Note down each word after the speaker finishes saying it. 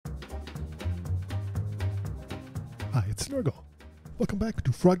Hi, it's Snorgle. Welcome back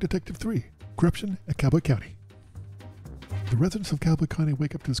to Frog Detective 3, Corruption at Cowboy County. The residents of Cowboy County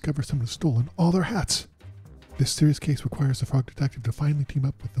wake up to discover someone has stolen all their hats. This serious case requires the Frog Detective to finally team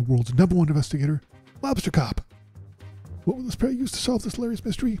up with the world's #1 investigator, Lobster Cop. What will this pair use to solve this hilarious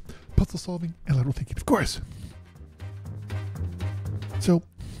mystery? Puzzle solving and lateral thinking, of course. So,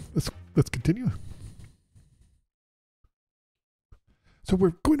 let's continue. So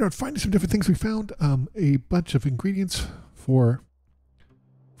we're going around finding some different things. We found a bunch of ingredients for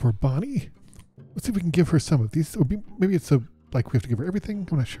Bonnie. Let's see if we can give her some of these. Or maybe it's like we have to give her everything.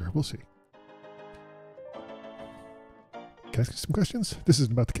 I'm not sure. We'll see. Can I ask you some questions? This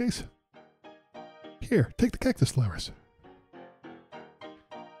isn't about the case. Here, take the cactus flowers.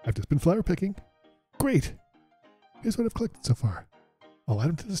 I've just been flower picking. Great. Here's what I've collected so far. I'll add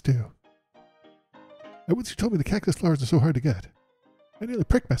them to the stew. I wish you told me the cactus flowers are so hard to get. I nearly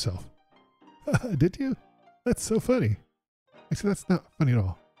pricked myself. Did you? That's so funny. Actually, that's not funny at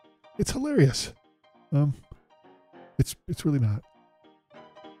all. It's hilarious. It's really not.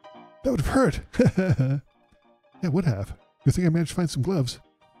 That would have hurt. Yeah, it would have. Good thing I managed to find some gloves.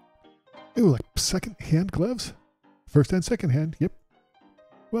 Ooh, like second-hand gloves? First and second hand, yep.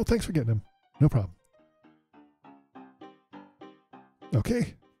 Well, thanks for getting them. No problem.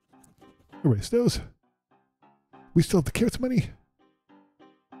 Okay. Erase those. We still have the carrots money.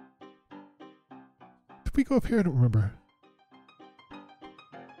 Did we go up here? I don't remember.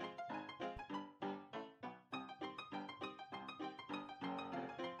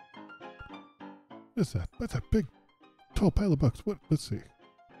 What is that? That's a big, tall pile of books. What? Let's see.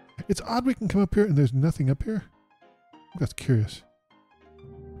 It's odd we can come up here and there's nothing up here. That's curious.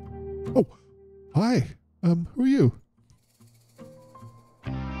 Oh, hi. Who are you?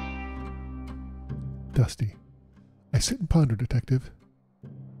 Dusty. I sit and ponder, Detective.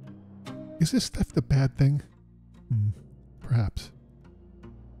 Is this theft a bad thing? Perhaps.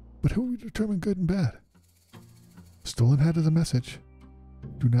 But who are we to determine good and bad? Stolen hat is a message.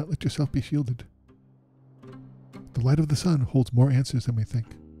 Do not let yourself be shielded. The light of the sun holds more answers than we think.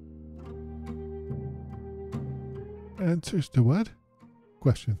 Answers to what?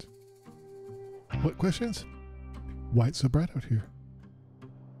 Questions. What questions? Why it's so bright out here?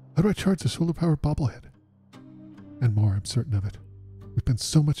 How do I charge the solar-powered bobblehead? And more, I'm certain of it. We spent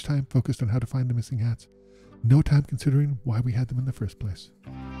so much time focused on how to find the missing hats, no time considering why we had them in the first place.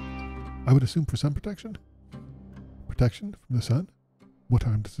 I would assume for sun protection? Protection from the sun? What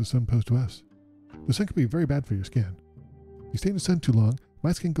harm does the sun pose to us? The sun can be very bad for your skin. You stay in the sun too long,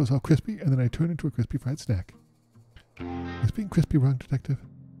 my skin goes all crispy, and then I turn into a crispy fried snack. Is being crispy wrong, Detective?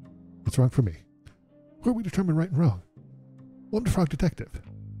 What's wrong for me? Where we determine right and wrong? Well, I'm the Frog Detective,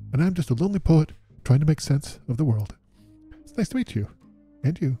 and I'm just a lonely poet trying to make sense of the world. It's nice to meet you.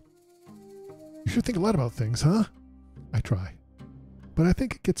 And you. You sure think a lot about things, huh? I try. But I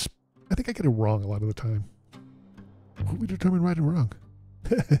think I get it wrong a lot of the time. Where we determine right and wrong?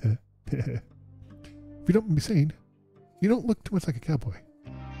 If you don't mind me saying, you don't look too much like a cowboy.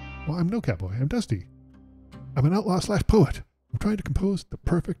 Well, I'm no cowboy. I'm Dusty. I'm an outlaw/poet. I'm trying to compose the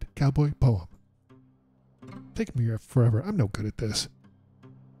perfect cowboy poem. Take me forever. I'm no good at this.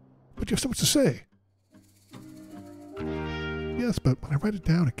 But you have so much to say. Yes, but when I write it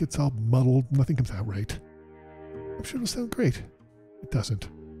down, it gets all muddled. Nothing comes out right. I'm sure it'll sound great. It doesn't.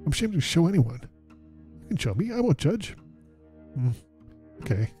 I'm ashamed to show anyone. You can show me. I won't judge.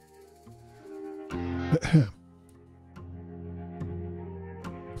 Okay.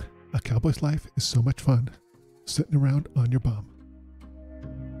 A cowboy's life is so much fun. Sitting around on your bum.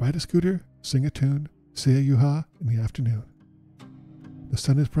 Ride a scooter, sing a tune, say a yoo-ha in the afternoon. The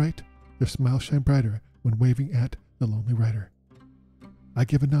sun is bright, their smiles shine brighter when waving at the lonely rider. I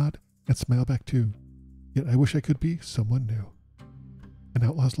give a nod and smile back too, yet I wish I could be someone new. An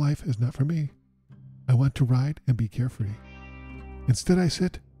outlaw's life is not for me. I want to ride and be carefree. Instead I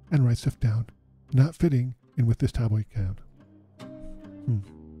sit and write stuff down, not fitting in with this cowboy gown.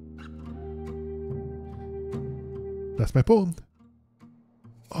 That's my poem.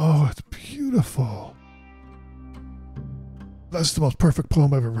 Oh, it's beautiful. That's the most perfect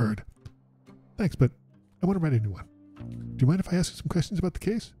poem I've ever heard. Thanks, but I want to write a new one. Do you mind if I ask you some questions about the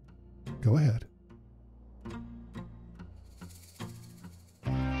case? Go ahead.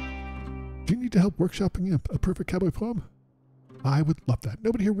 Do you need to help workshopping a perfect cowboy poem? I would love that.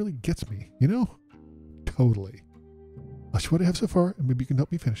 Nobody here really gets me, you know? Totally. I'll show what I have so far, and maybe you can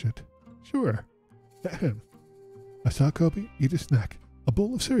help me finish it. Sure. Ahem. I saw Kobe eat a snack, a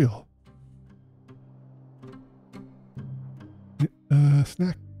bowl of cereal.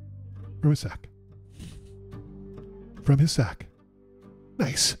 Snack from his sack. From his sack.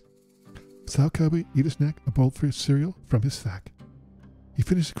 Nice. Saw Cowboy eat a snack, a bowl for his cereal from his sack. He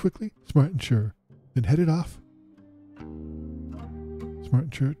finished it quickly, smart and sure, then headed off. Smart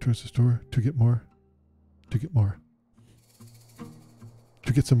and sure towards the store to get more. To get more.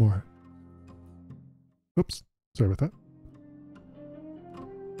 To get some more. Oops. Sorry about that.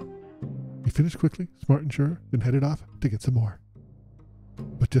 He finished quickly, smart and sure, then headed off to get some more.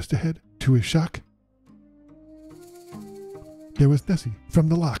 But just ahead, to his shock, there was Nessie from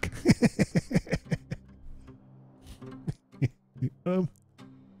the lock.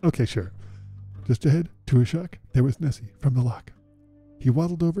 Okay, sure. Just ahead, to his shock, there was Nessie from the lock. He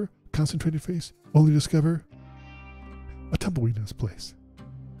waddled over, concentrated face, only to discover a tumbleweed in his place.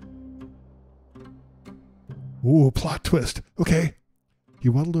 Ooh, plot twist. Okay. He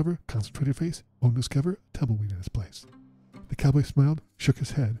waddled over, concentrated face, only to discover a tumbleweed in his place. The cowboy smiled, shook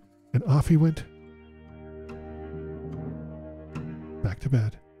his head, and off he went. Back to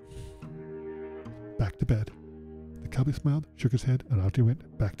bed. Back to bed. The cowboy smiled, shook his head, and off he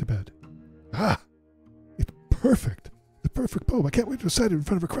went back to bed. Ah! It's perfect. The perfect poem. I can't wait to recite it in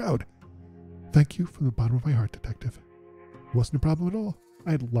front of a crowd. Thank you from the bottom of my heart, Detective. It wasn't a problem at all.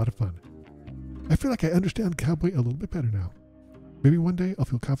 I had a lot of fun. I feel like I understand Cowboy a little bit better now. Maybe one day I'll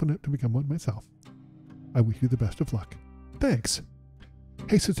feel confident to become one myself. I wish you the best of luck. Thanks.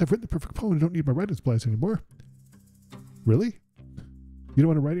 Hey, since I've written the perfect poem, I don't need my writing supplies anymore. Really? You don't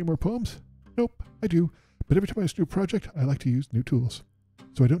want to write any more poems? Nope, I do. But every time I do a project, I like to use new tools.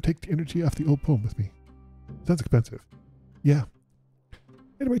 So I don't take the energy off the old poem with me. Sounds expensive. Yeah.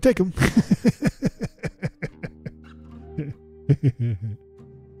 Anyway, take them.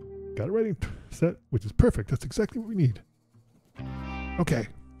 Got a writing set, which is perfect. That's exactly what we need. Okay.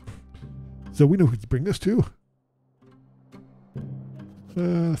 So we know who to bring this to.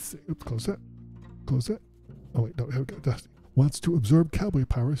 Let's see. Oops, close that. Close that. Oh, wait, no, we got Dusty. Wants to absorb cowboy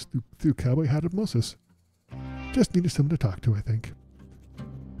powers through cowboy hypnosis. Just needed someone to talk to, I think.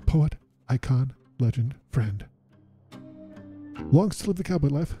 Poet, icon, legend, friend. Longs to live the cowboy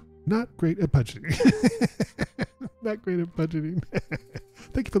life. Not great at budgeting. Not great at budgeting.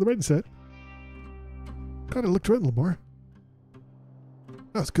 Thank you for the writing set. Gotta look around a little more.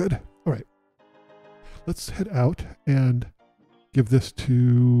 That was good. All right. Let's head out and give this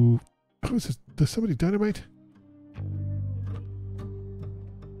to... Who is this? Does somebody dynamite?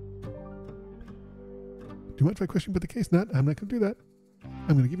 Do you mind if I question about the case? Not. I'm not going to do that.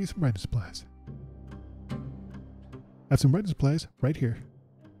 I'm going to give you some writing supplies. I have some writing supplies right here.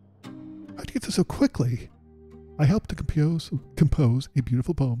 How'd you get this so quickly? I helped to compose a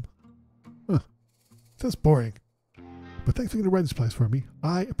beautiful poem. Huh. Sounds boring. But thanks for getting the writing supplies for me.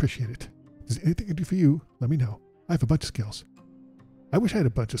 I appreciate it. If there's anything I can do for you, let me know. I have a bunch of skills. I wish I had a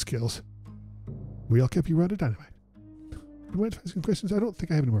bunch of skills. We all kept you around a dynamite. Do you mind if I ask some questions? I don't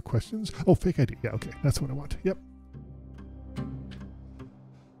think I have any more questions. Oh, fake ID. Yeah, okay. That's what I want. Yep.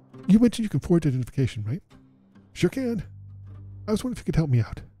 You mentioned you can forge identification, right? Sure can. I was wondering if you could help me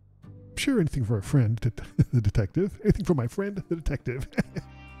out. Sure, anything for a friend, the detective. Anything for my friend, the detective.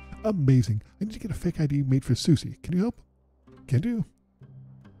 Amazing. I need to get a fake ID made for Susie. Can you help? Can do.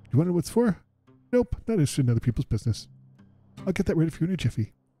 You want to know what it's for? Nope, not interested in other people's business. I'll get that ready for you in a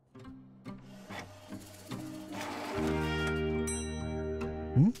jiffy.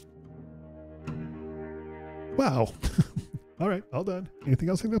 Wow. All right, all done. Anything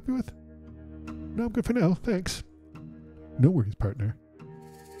else I can help you with? No, I'm good for now. Thanks. No worries, partner.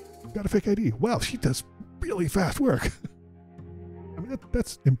 Got a fake ID. Wow, she does really fast work. I mean,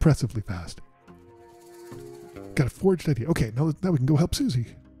 that's impressively fast. Got a forged ID. Okay, now we can go help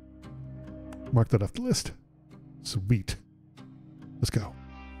Susie. Mark that off the list. Sweet. Let's go.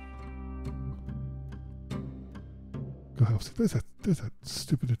 Go help. There's that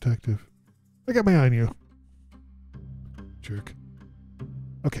stupid detective. I got my eye on you. Jerk.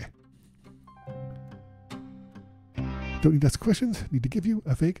 Okay. Don't need to ask questions. Need to give you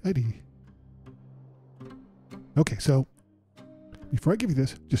a fake ID. Okay, so before I give you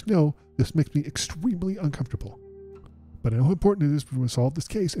this, just know this makes me extremely uncomfortable. But I know how important it is to solve this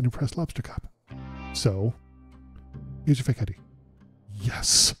case and impress Lobster Cop. So, here's your fake ID.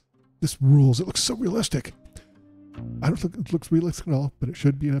 Yes! This rules. It looks so realistic. I don't think it looks realistic at all, but it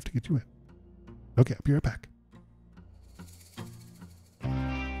should be enough to get you in. Okay, I'll be right back.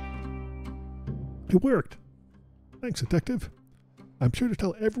 It worked. Thanks, detective. I'm sure to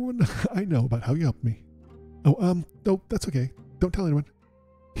tell everyone I know about how you helped me. Oh, no, that's okay. Don't tell anyone.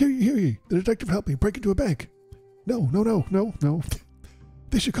 Hear ye. The detective helped me break into a bank. No.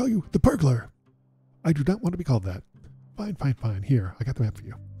 They should call you the burglar. I do not want to be called that. Fine. Here, I got the map for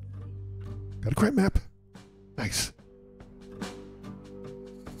you. Got a crime map. Nice.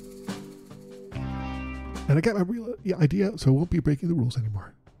 And I got my real idea, so I won't be breaking the rules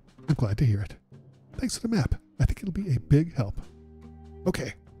anymore. I'm glad to hear it. Thanks for the map. I think it'll be a big help.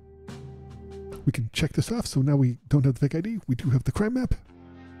 Okay. We can check this off, so now we don't have the fake ID. We do have the crime map.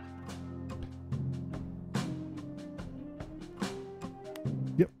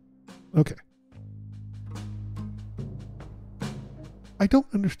 Yep. Okay. I don't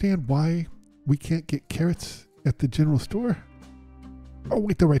understand why we can't get carrots at the general store. Oh,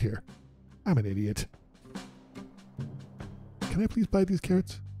 wait, they're right here. I'm an idiot. Can I please buy these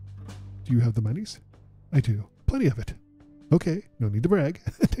carrots? Do you have the monies? I do. Plenty of it. Okay, no need to brag.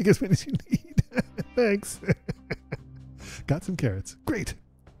 Take as many as you need. Thanks. Got some carrots. Great.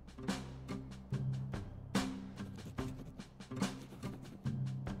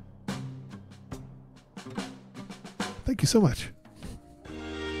 Thank you so much.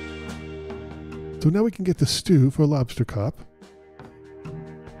 So now we can get the stew for Lobster Cop.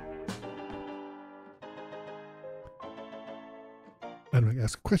 I'm going to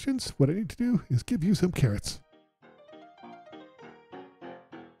ask questions. What I need to do is give you some carrots.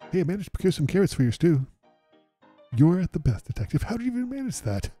 Hey, I managed to procure some carrots for your stew. You're the best, detective. How did you even manage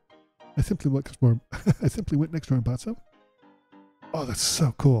that? I simply went next door and bought some. Oh, that's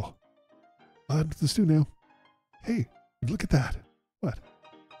so cool. I'll add to the stew now. Hey, look at that. What?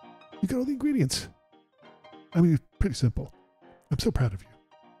 You got all the ingredients. I mean, it's pretty simple. I'm so proud of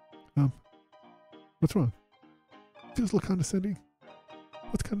you. What's wrong? Feels a little condescending.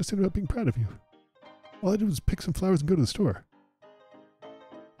 What's condescending about being proud of you? All I did was pick some flowers and go to the store.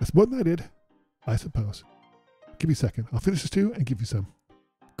 That's more than I did, I suppose. Give me a second. I'll finish the stew and give you some.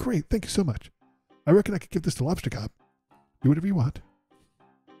 Great, thank you so much. I reckon I could give this to Lobster Cop. Do whatever you want.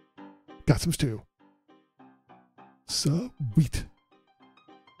 Got some stew. Sweet.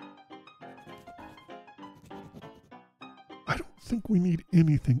 I don't think we need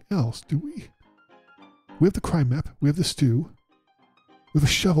anything else, do we? We have the crime map. We have the stew. We have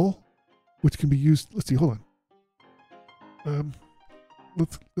a shovel, which can be used. Let's see. Hold on.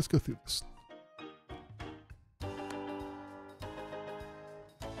 Let's go through this.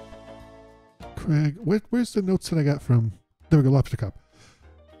 Craig, where's the notes that I got from? There we go. Lobster Cop.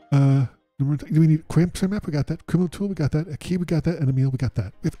 Do we need a crime map? We got that. Criminal tool. We got that. A key. We got that. And a meal. We got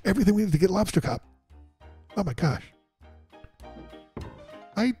that. We have everything we need to get Lobster Cop. Oh my gosh.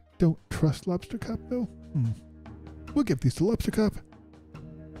 I don't trust Lobster Cop though. We'll give these to Lobster Cop.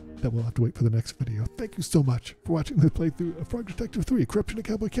 Then we'll have to wait for the next video. Thank you so much for watching the playthrough of Frog Detective 3, Corruption in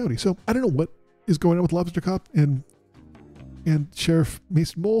Cowboy County. So I don't know what is going on with Lobster Cop and Sheriff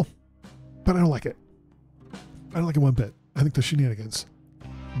Mason Mole, but I don't like it. I don't like it one bit. I think they're shenanigans.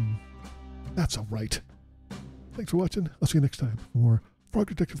 That's all right. Thanks for watching. I'll see you next time for more Frog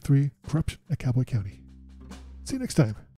Detective 3, Corruption at Cowboy County. See you next time.